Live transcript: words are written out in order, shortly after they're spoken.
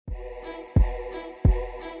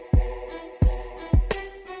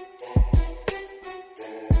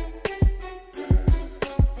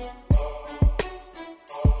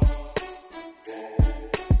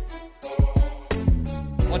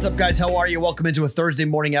up, guys? How are you? Welcome into a Thursday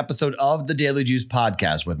morning episode of the Daily Juice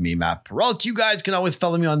Podcast with me, Matt Perrault. You guys can always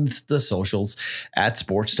follow me on the socials at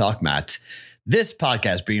Sports Talk Matt. This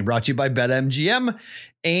podcast being brought to you by BetMGM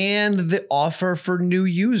and the offer for new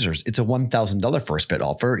users. It's a $1,000 first bet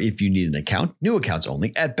offer if you need an account. New accounts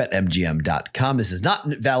only at BetMGM.com. This is not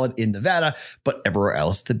valid in Nevada, but everywhere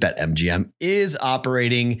else that BetMGM is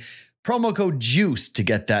operating. Promo code JUICE to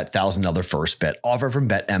get that $1,000 first bet offer from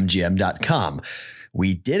BetMGM.com.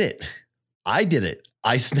 We did it. I did it.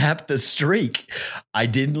 I snapped the streak. I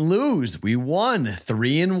didn't lose. We won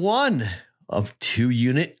 3-1 of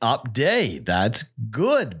 2-unit up day. That's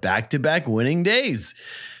good. Back-to-back winning days.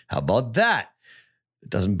 How about that? It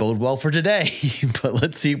doesn't bode well for today, but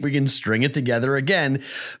let's see if we can string it together again.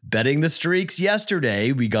 Betting the streaks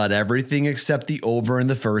yesterday, we got everything except the over in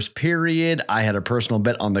the first period. I had a personal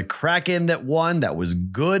bet on the Kraken that won. That was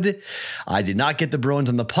good. I did not get the Bruins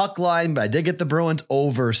on the puck line, but I did get the Bruins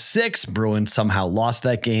over 6. Bruins somehow lost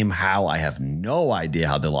that game. How? I have no idea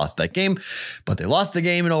how they lost that game, but they lost the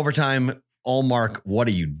game in overtime. Allmark, what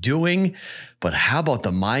are you doing? But how about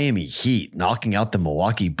the Miami Heat knocking out the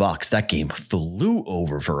Milwaukee Bucks? That game flew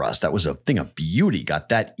over for us. That was a thing of beauty. Got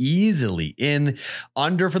that easily in.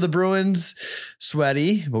 Under for the Bruins.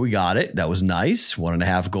 Sweaty, but we got it. That was nice.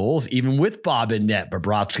 1.5 goals, even with Bob in net,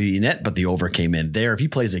 Bobrovsky in net, but the over came in there. If he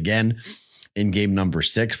plays again in game number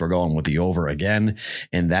 6, we're going with the over again.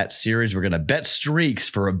 In that series, we're going to bet streaks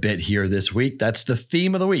for a bit here this week. That's the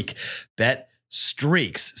theme of the week. Bet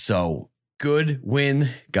streaks. So good win,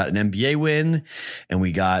 got an NBA win, and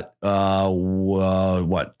we got 2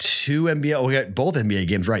 NBA. We got both NBA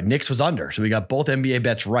games right. Knicks was under, so we got both NBA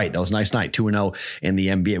bets right. That was a nice night. 2-0 in the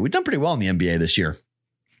NBA. We've done pretty well in the NBA this year.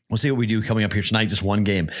 We'll see what we do coming up here tonight. Just one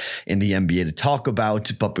game in the NBA to talk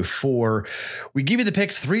about. But before we give you the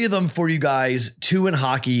picks, 3 of them for you guys, 2 in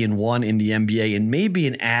hockey and 1 in the NBA, and maybe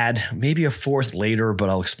an ad, maybe a 4th later, but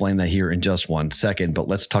I'll explain that here in just 1 second. But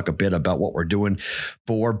let's talk a bit about what we're doing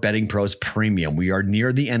for Betting Pros Premium. We are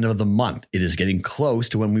near the end of the month. It is getting close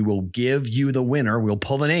to when we will give you the winner. We'll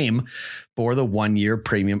pull the name for the 1-year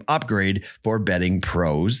premium upgrade for Betting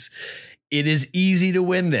Pros. It is easy to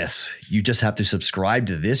win this. You just have to subscribe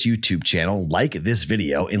to this YouTube channel, like this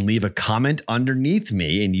video, and leave a comment underneath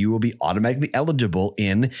me, and you will be automatically eligible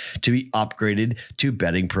to be upgraded to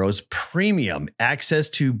Betting Pros Premium. Access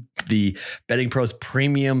to the Betting Pros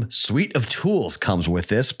Premium suite of tools comes with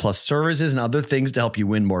this, plus services and other things to help you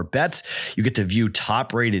win more bets. You get to view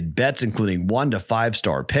top-rated bets, including 1 to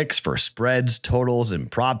 5-star picks for spreads, totals, and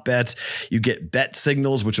prop bets. You get bet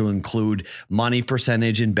signals, which will include money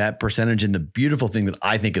percentage and bet percentage. And the beautiful thing that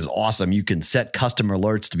I think is awesome, you can set custom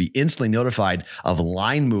alerts to be instantly notified of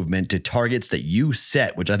line movement to targets that you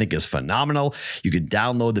set, which I think is phenomenal. You can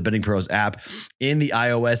download the Betting Pros app in the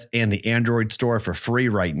iOS and the Android store for free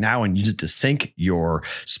right now and use it to sync your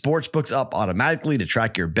sports books up automatically to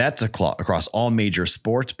track your bets across all major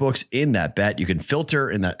sports books in that bet. You can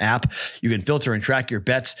filter in that app. You can filter and track your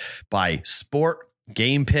bets by sport,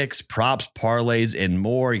 game picks, props, parlays, and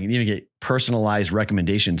more. You can even get personalized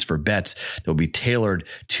recommendations for bets that will be tailored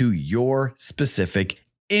to your specific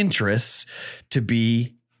interests. To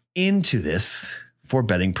be into this for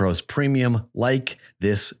Betting Pros Premium, like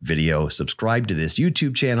this video, subscribe to this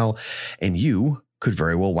YouTube channel, and you could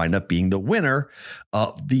very well wind up being the winner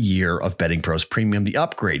of the year of Betting Pros Premium, the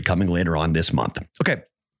upgrade coming later on this month. Okay.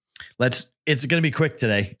 It's going to be quick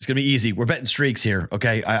today. It's going to be easy. We're betting streaks here.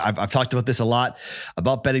 Okay. I've talked about this a lot,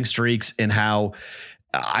 about betting streaks and how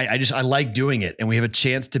I like doing it. And we have a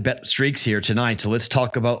chance to bet streaks here tonight. So let's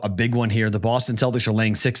talk about a big one here. The Boston Celtics are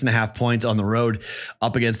laying 6.5 points on the road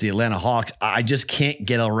up against the Atlanta Hawks. I just can't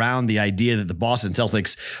get around the idea that the Boston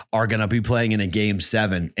Celtics are going to be playing in a game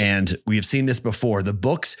 7. And we have seen this before. The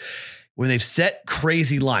books, when they've set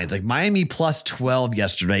crazy lines, like Miami plus 12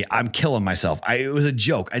 yesterday, I'm killing myself. It was a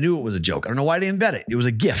joke. I knew it was a joke. I don't know why I didn't bet it. It was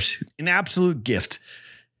a gift, an absolute gift.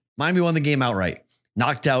 Miami won the game outright,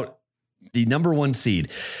 knocked out the number 1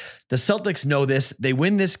 seed. The Celtics know this. They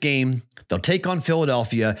win this game, they'll take on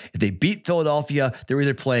Philadelphia. If they beat Philadelphia, they're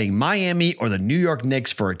either playing Miami or the New York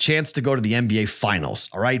Knicks for a chance to go to the NBA Finals.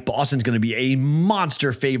 All right. Boston's going to be a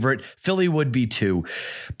monster favorite. Philly would be too.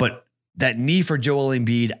 But that knee for Joel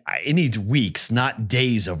Embiid, it needs weeks, not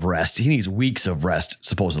days of rest. He needs weeks of rest,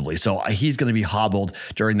 supposedly. So he's going to be hobbled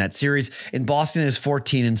during that series. And Boston is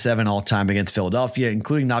 14-7 all time against Philadelphia,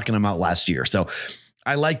 including knocking them out last year. So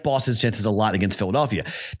I like Boston's chances a lot against Philadelphia.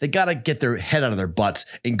 They got to get their head out of their butts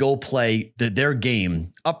and go play their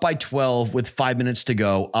game up by 12 with 5 minutes to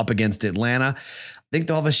go up against Atlanta. I think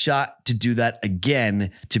they'll have a shot to do that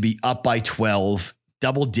again, to be up by 12,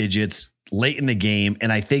 double digits, late in the game,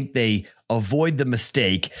 and I think they avoid the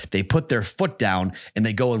mistake. They put their foot down and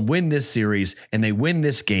they go and win this series, and they win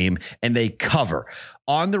this game, and they cover.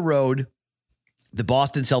 On the road, the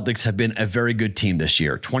Boston Celtics have been a very good team this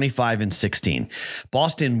year, 25-16.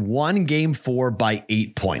 Boston won game 4 by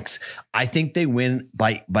 8 points. I think they win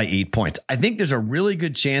by 8 points. I think there's a really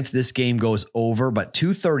good chance this game goes over, but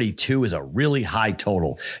 232 is a really high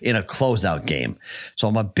total in a closeout game. So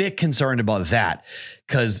I'm a bit concerned about that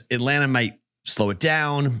because Atlanta might slow it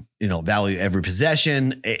down, value every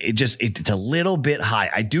possession. It's a little bit high.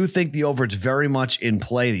 I do think the over is very much in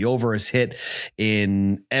play. The over is hit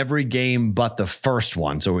in every game but the first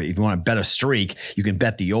one. So if you want to bet a streak, you can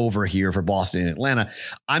bet the over here for Boston and Atlanta.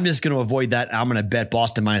 I'm just going to avoid that. I'm going to bet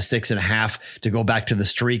Boston -6.5 to go back to the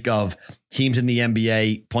streak of teams in the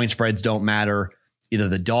NBA. Point spreads don't matter. Either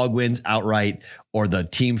the dog wins outright or the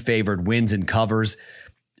team favored wins and covers.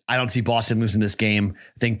 I don't see Boston losing this game.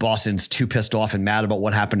 I think Boston's too pissed off and mad about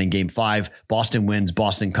what happened in game 5. Boston wins,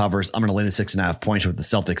 Boston covers. I'm going to lay the 6.5 points with the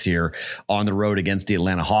Celtics here on the road against the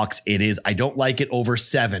Atlanta Hawks. I don't like it over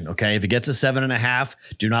 7. Okay. If it gets a 7.5,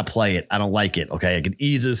 do not play it. I don't like it. Okay. I can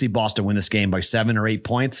easily see Boston win this game by 7 or 8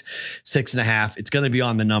 points. 6.5. It's going to be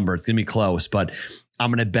on the number. It's going to be close, but I'm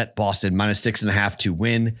going to bet Boston -6.5 to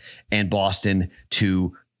win and Boston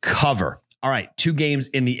to cover. All right, 2 games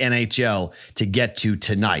in the NHL to get to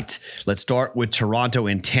tonight. Let's start with Toronto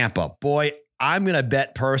and Tampa. Boy, I'm going to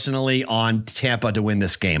bet personally on Tampa to win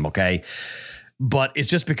this game, okay? But it's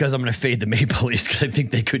just because I'm going to fade the Maple Leafs because I think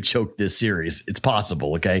they could choke this series. It's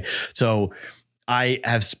possible, okay? So I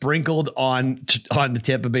have sprinkled on the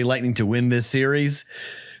Tampa Bay Lightning to win this series.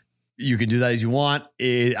 You can do that as you want.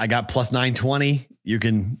 I got plus 920. You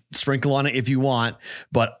can sprinkle on it if you want,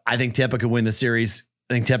 but I think Tampa could win the series.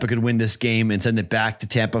 I think Tampa could win this game and send it back to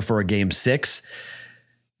Tampa for a game 6.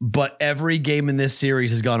 But every game in this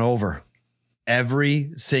series has gone over.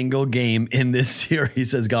 Every single game in this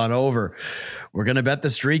series has gone over. We're going to bet the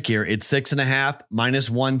streak here. It's 6.5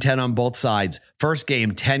 -110 on both sides. First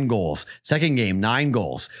game, 10 goals. Second game, 9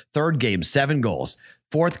 goals. Third game, 7 goals.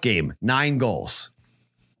 Fourth game, 9 goals.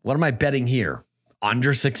 What am I betting here?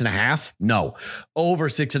 Under 6.5? No. Over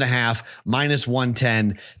 6.5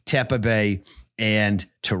 -110 Tampa Bay and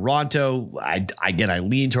Toronto. I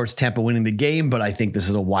lean towards Tampa winning the game, but I think this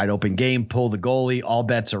is a wide open game. Pull the goalie. All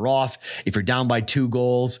bets are off. If you're down by 2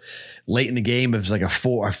 goals late in the game, if it's like a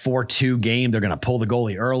 4-2 game, they're going to pull the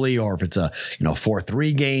goalie early. Or if it's a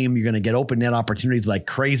 4-3 game, you're going to get open net opportunities like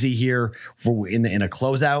crazy here in a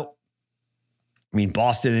closeout. I mean,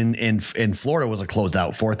 Boston in Florida was a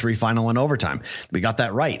closeout 4-3 final in overtime. We got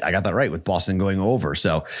that right. I got that right with Boston going over.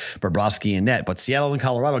 So Bobrovsky and net, but Seattle and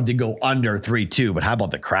Colorado did go under 3-2. But how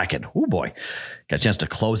about the Kraken? Oh boy, got a chance to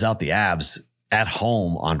close out the Avs at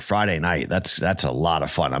home on Friday night. That's a lot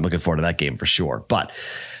of fun. I'm looking forward to that game for sure. But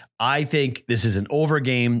I think this is an over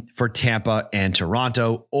game for Tampa and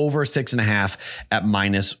Toronto, over 6.5 at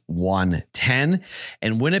 -110,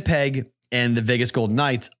 and Winnipeg and the Vegas Golden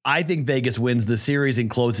Knights. I think Vegas wins the series and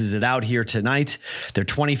closes it out here tonight. They're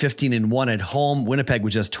 20-15-1 at home. Winnipeg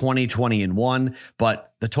was just 20-20-1,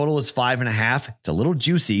 but the total is 5.5. It's a little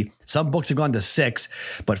juicy. Some books have gone to 6,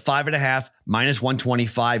 but 5.5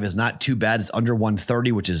 -125 is not too bad. It's under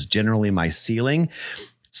 130, which is generally my ceiling.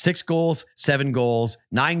 6 goals, 7 goals,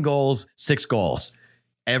 9 goals, 6 goals.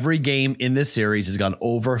 Every game in this series has gone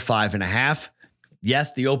over 5.5.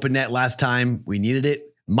 Yes, the open net last time, we needed it.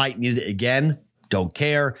 Might need it again. Don't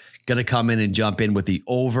care. Going to come in and jump in with the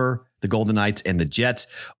over, the Golden Knights and the Jets.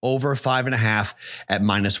 Over 5.5 at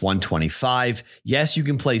 -125. Yes, you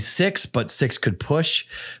can play 6, but 6 could push.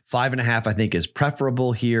 5.5, I think, is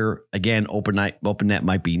preferable here. Again, open net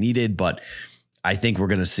might be needed, but I think we're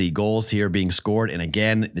going to see goals here being scored. And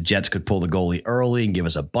again, the Jets could pull the goalie early and give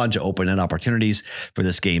us a bunch of open net opportunities for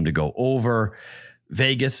this game to go over.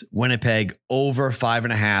 Vegas, Winnipeg, over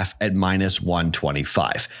 5.5 at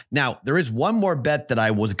 -125. Now, there is one more bet that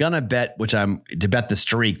I was going to bet, which I'm to bet the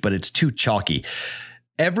streak, but it's too chalky.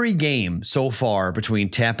 Every game so far between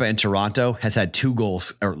Tampa and Toronto has had 2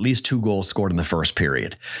 goals, or at least 2 goals scored in the first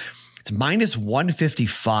period. It's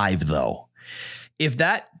 -155 though. If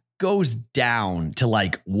that goes down to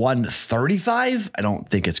like 135, I don't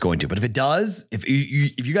think it's going to, but if it does, if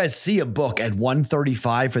you guys see a book at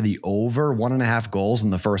 135 for the over 1.5 goals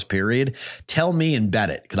in the first period, tell me and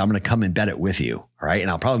bet it, because I'm going to come and bet it with you. All right.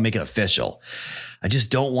 And I'll probably make it official. I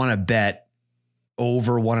just don't want to bet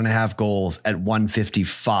over 1.5 goals at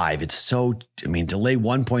 155. It's so, delay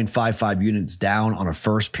 1.55 units down on a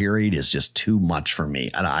first period is just too much for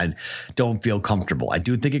me. And I don't feel comfortable. I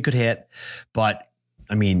do think it could hit, but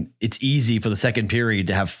I mean, it's easy for the second period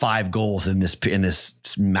to have 5 goals in this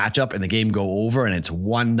matchup and the game go over and it's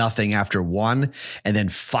 1-0 after 1. And then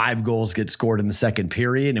 5 goals get scored in the second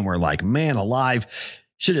period. And we're like, man alive,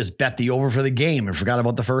 should have just bet the over for the game and forgot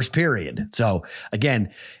about the first period. So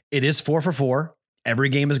again, it is 4 for 4. Every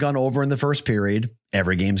game has gone over in the first period.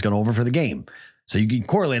 Every game's gone over for the game. So you can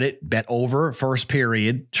correlate it, bet over first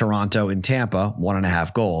period, Toronto and Tampa,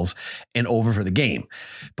 1.5 goals, and over for the game.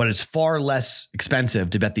 But it's far less expensive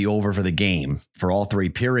to bet the over for the game for all 3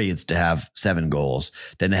 periods to have 7 goals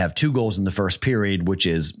than to have 2 goals in the first period, which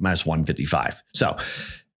is minus 155. So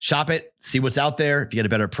shop it, see what's out there. If you get a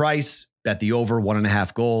better price, bet the over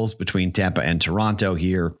 1.5 goals between Tampa and Toronto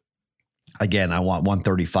here. Again, I want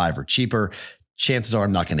 135 or cheaper. Chances are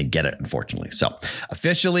I'm not going to get it, unfortunately. So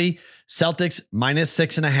officially, Celtics minus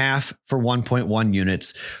 6.5 for 1.1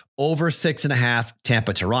 units, over 6.5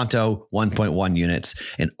 Tampa Toronto 1.1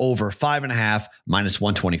 units, and over 5.5 minus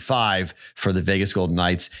 125 for the Vegas Golden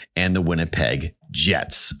Knights and the Winnipeg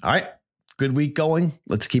Jets. All right. Good week going.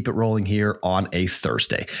 Let's keep it rolling here on a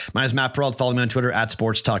Thursday. My name is Matt Perrault. Follow me on Twitter at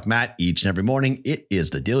Sports Talk Matt each and every morning. It is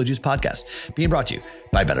the Daily Juice Podcast being brought to you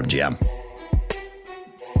by BetMGM.